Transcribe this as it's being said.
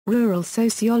Rural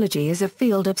sociology is a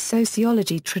field of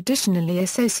sociology traditionally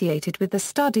associated with the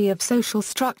study of social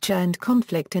structure and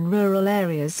conflict in rural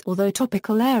areas, although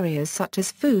topical areas such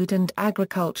as food and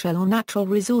agriculture or natural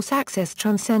resource access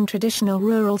transcend traditional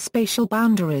rural spatial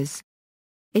boundaries.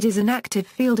 It is an active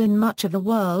field in much of the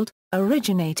world,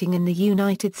 originating in the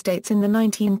United States in the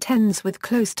 1910s with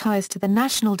close ties to the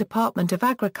National Department of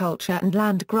Agriculture and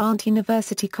land-grant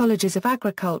university colleges of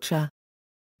agriculture.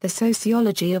 The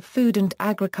sociology of food and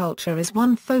agriculture is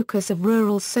one focus of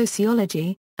rural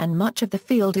sociology, and much of the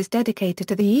field is dedicated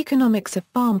to the economics of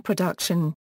farm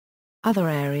production. Other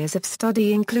areas of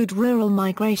study include rural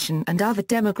migration and other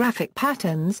demographic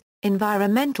patterns,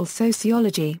 environmental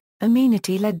sociology,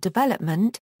 amenity-led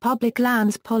development, public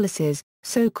lands policies,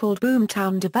 so-called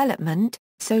boomtown development,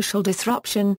 social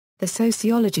disruption, the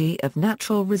sociology of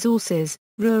natural resources,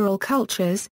 rural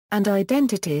cultures, and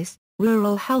identities,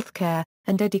 rural healthcare,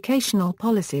 and educational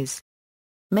policies.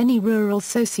 Many rural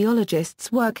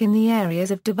sociologists work in the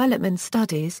areas of development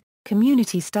studies,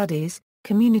 community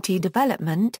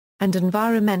development, and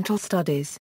environmental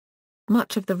studies.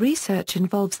 Much of the research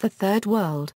involves the Third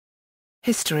World.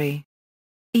 History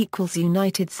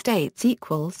United States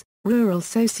Rural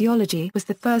sociology was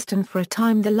the first and for a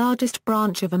time the largest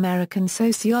branch of American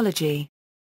sociology.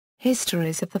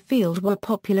 Histories of the field were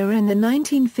popular in the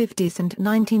 1950s and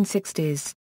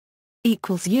 1960s.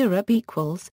 Europe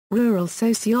Rural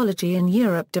sociology in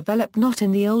Europe developed not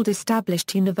in the old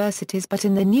established universities but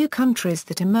in the new countries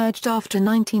that emerged after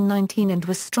 1919 and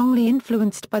was strongly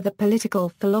influenced by the political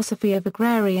philosophy of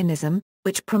agrarianism,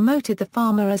 which promoted the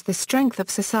farmer as the strength of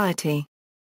society.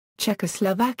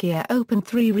 Czechoslovakia opened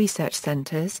 3 research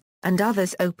centers, and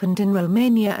others opened in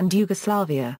Romania and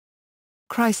Yugoslavia.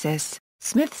 Crisis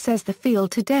Smith says the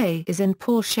field today is in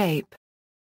poor shape.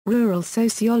 Rural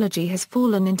sociology has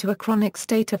fallen into a chronic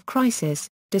state of crisis,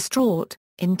 distraught,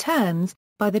 in turns,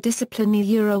 by the discipline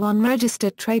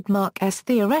unregistered trademark as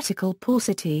theoretical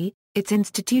paucity, its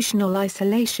institutional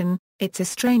isolation, its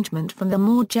estrangement from the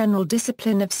more general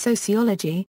discipline of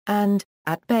sociology, and,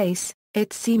 at base,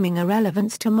 its seeming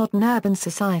irrelevance to modern urban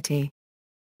society.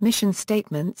 Mission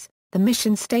statements The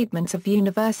mission statements of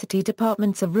university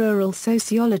departments of rural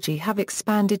sociology have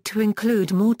expanded to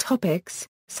include more topics,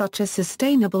 such as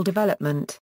sustainable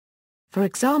development. For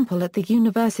example, at the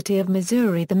University of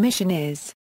Missouri the mission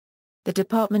is: the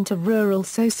Department of Rural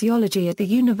Sociology at the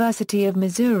University of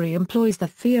Missouri employs the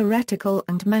theoretical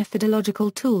and methodological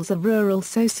tools of rural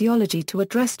sociology to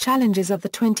address challenges of the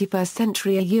 21st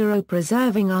century,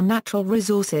 preserving our natural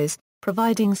resources,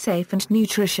 providing safe and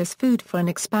nutritious food for an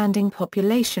expanding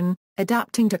population,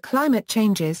 adapting to climate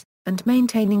changes, and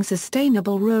maintaining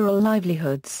sustainable rural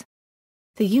livelihoods.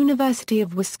 The University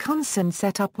of Wisconsin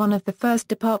set up one of the first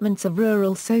departments of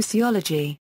rural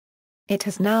sociology. It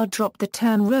has now dropped the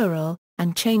term rural,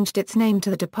 and changed its name to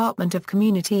the Department of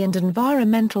Community and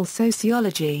Environmental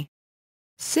Sociology.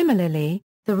 Similarly,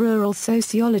 the Rural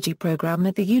Sociology program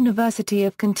at the University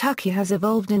of Kentucky has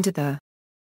evolved into the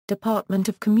Department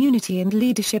of Community and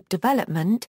Leadership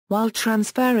Development, while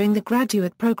transferring the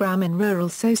graduate program in Rural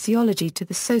Sociology to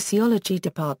the Sociology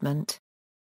Department.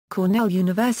 Cornell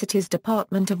University's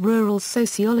Department of Rural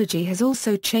Sociology has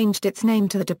also changed its name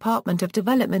to the Department of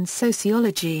Development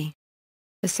Sociology.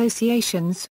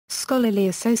 Associations Scholarly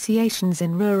associations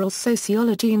in rural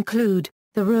sociology include,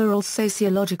 the Rural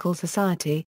Sociological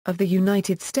Society, of the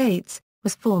United States,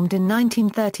 was formed in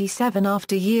 1937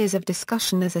 after years of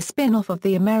discussion as a spin-off of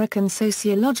the American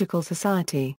Sociological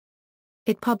Society.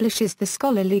 It publishes the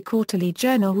scholarly quarterly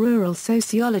journal Rural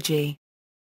Sociology.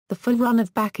 The full run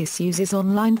of Bacchus uses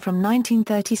online from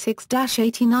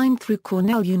 1936-89 through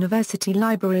Cornell University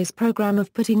Library's program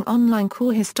of putting online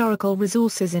core historical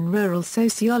resources in rural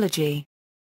sociology.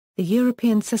 The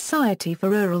European Society for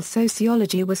Rural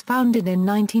Sociology was founded in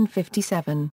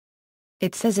 1957.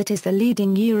 It says it is the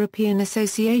leading European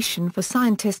association for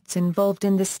scientists involved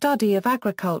in the study of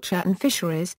agriculture and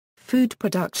fisheries, food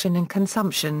production and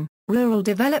consumption, rural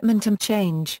development and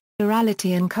change,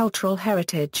 rurality and cultural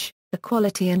heritage,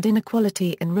 equality and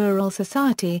inequality in rural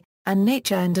society, and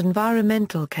nature and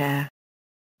environmental care.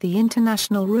 The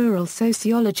International Rural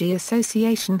Sociology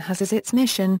Association has as its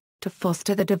mission, to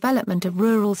foster the development of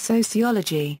rural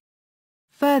sociology.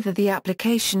 Further the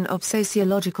application of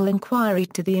sociological inquiry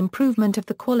to the improvement of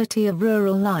the quality of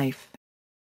rural life.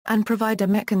 And provide a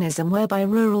mechanism whereby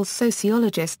rural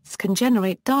sociologists can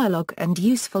generate dialogue and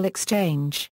useful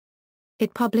exchange.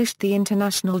 It published the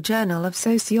International Journal of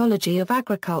Sociology of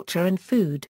Agriculture and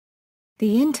Food.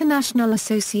 The International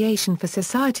Association for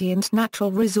Society and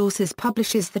Natural Resources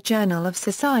publishes the Journal of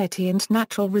Society and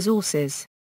Natural Resources.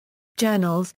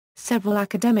 Journals, Several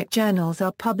academic journals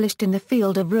are published in the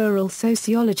field of rural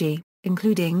sociology,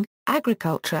 including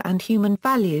Agriculture and Human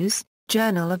Values,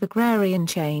 Journal of Agrarian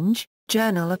Change,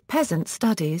 Journal of Peasant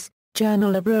Studies,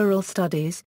 Journal of Rural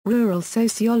Studies, Rural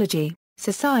Sociology,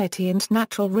 Society and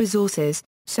Natural Resources,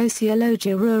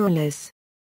 Sociologia Ruralis.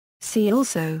 See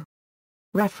also.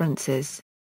 References.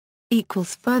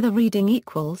 Further reading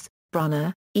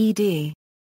Brunner, ed. The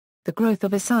Growth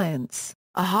of a Science,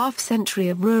 A Half-Century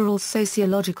of Rural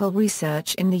Sociological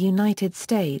Research in the United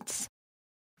States.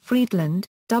 Friedland,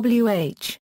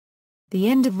 W.H. The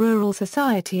End of Rural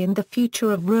Society and the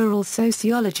Future of Rural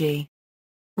Sociology.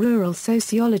 Rural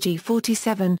Sociology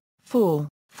 47, 4,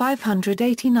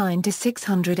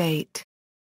 589-608.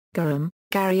 Gorham,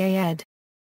 Gary A. ed.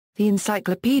 The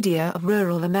Encyclopedia of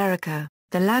Rural America,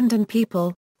 The Land and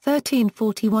People,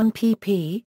 1341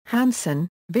 pp. Hansen,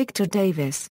 Victor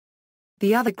Davis.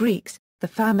 The Other Greeks, The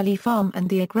Family Farm and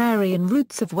the Agrarian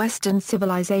Roots of Western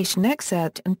Civilization.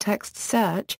 Excerpt and text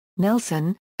search,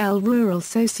 Nelson, L. Rural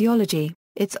Sociology,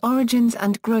 Its Origins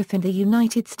and Growth in the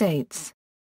United States.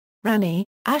 Rani,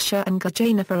 Asher and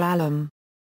Jennifer Allam.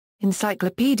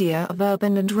 Encyclopedia of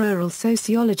Urban and Rural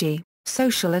Sociology,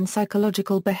 Social and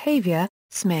Psychological Behavior,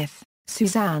 Smith,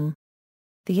 Suzanne.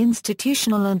 The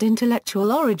Institutional and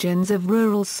Intellectual Origins of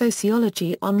Rural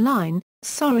Sociology Online,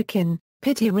 Sorokin,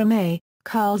 Pitti Ramey,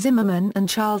 Carl Zimmerman and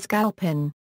Charles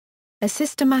Galpin. A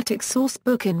Systematic Source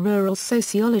Book in Rural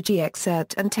Sociology.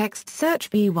 Excerpt and text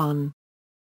search V1.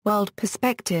 World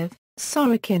Perspective,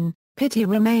 Sorokin, Pitti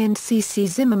Ramey and C. C.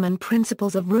 Zimmerman.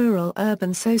 Principles of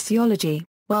Rural-Urban Sociology,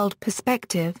 World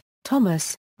Perspective,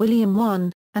 Thomas, William I,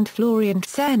 and Florian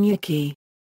Czerniecki.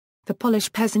 The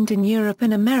Polish Peasant in Europe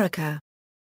and America.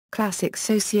 Classic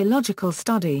Sociological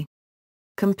Study.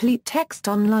 Complete text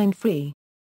online free.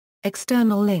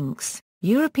 External links,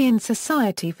 European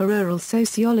Society for Rural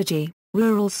Sociology,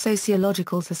 Rural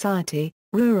Sociological Society,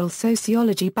 Rural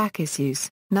Sociology back issues,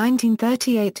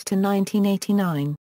 1938 to 1989.